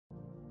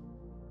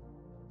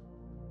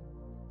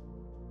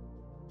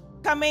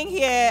Coming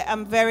here,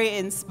 I'm very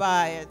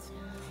inspired.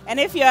 And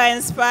if you are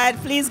inspired,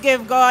 please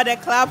give God a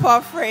clap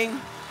offering.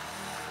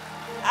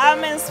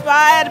 I'm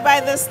inspired by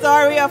the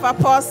story of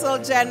Apostle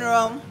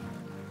General.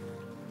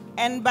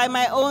 And by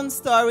my own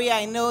story,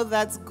 I know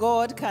that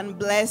God can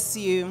bless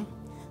you,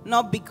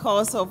 not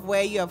because of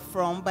where you're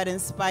from, but in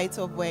spite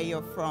of where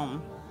you're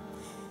from.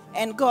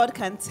 And God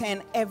can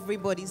turn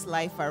everybody's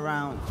life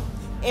around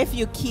if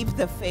you keep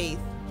the faith.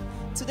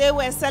 Today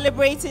we're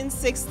celebrating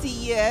 60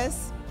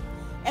 years.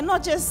 And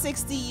not just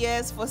 60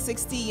 years for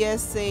 60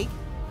 years' sake,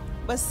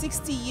 but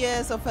 60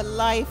 years of a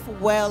life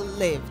well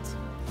lived.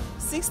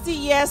 60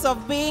 years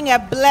of being a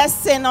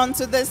blessing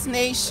unto this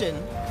nation.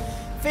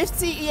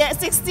 60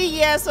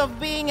 years of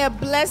being a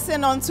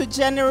blessing unto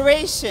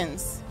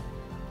generations.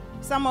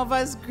 Some of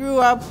us grew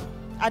up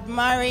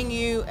admiring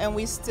you, and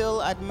we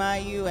still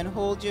admire you and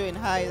hold you in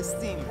high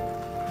esteem.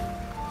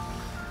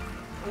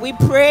 We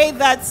pray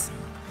that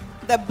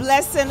the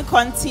blessing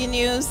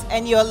continues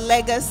and your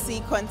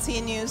legacy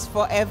continues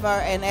forever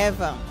and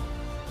ever.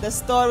 The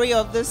story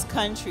of this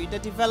country, the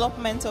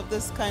development of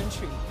this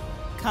country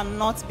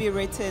cannot be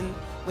written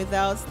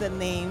without the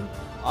name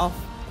of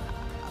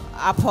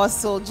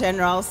Apostle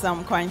General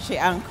Sam Kwanche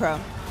Ankra.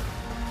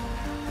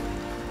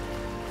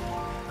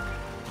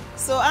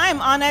 So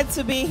I'm honored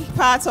to be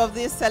part of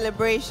these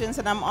celebrations,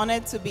 and I'm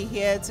honored to be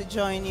here to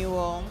join you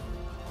all.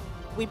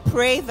 We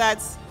pray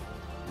that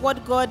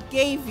what God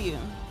gave you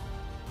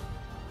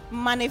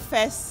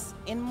manifests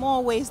in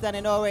more ways than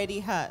it already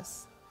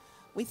has.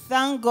 We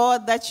thank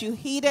God that you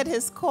heeded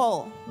his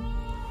call,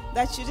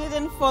 that you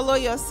didn't follow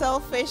your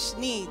selfish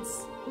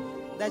needs,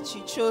 that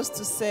you chose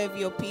to serve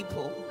your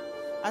people,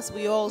 as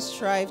we all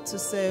strive to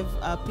serve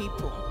our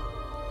people.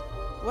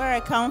 Where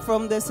I come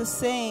from, there's a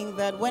saying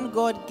that when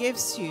God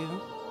gives you,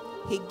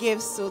 he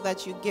gives so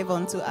that you give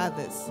unto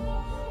others.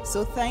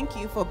 So thank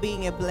you for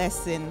being a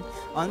blessing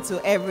unto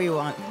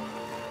everyone.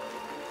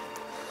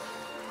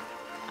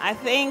 I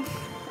think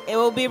it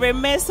will be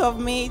remiss of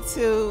me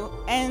to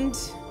end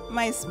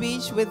my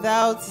speech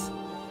without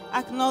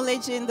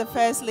acknowledging the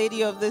First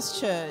Lady of this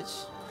church.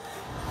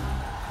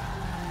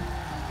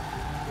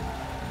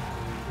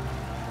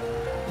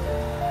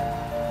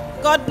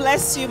 God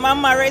bless you,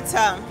 Mama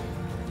Rita.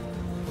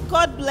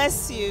 God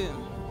bless you.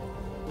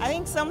 I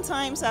think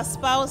sometimes as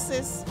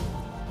spouses,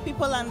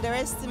 people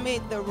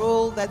underestimate the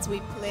role that we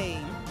play.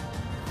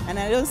 And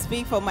I don't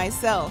speak for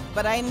myself,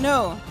 but I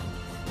know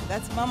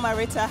that Mama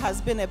Rita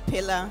has been a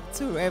pillar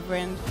to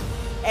Reverend.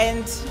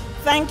 And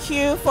thank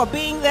you for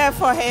being there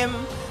for him,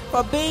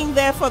 for being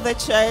there for the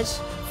church,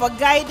 for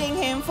guiding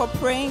him, for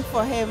praying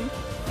for him.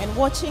 And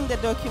watching the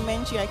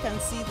documentary, I can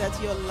see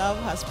that your love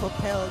has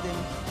propelled him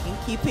in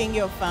keeping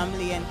your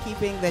family and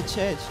keeping the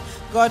church.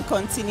 God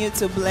continue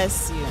to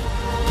bless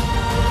you.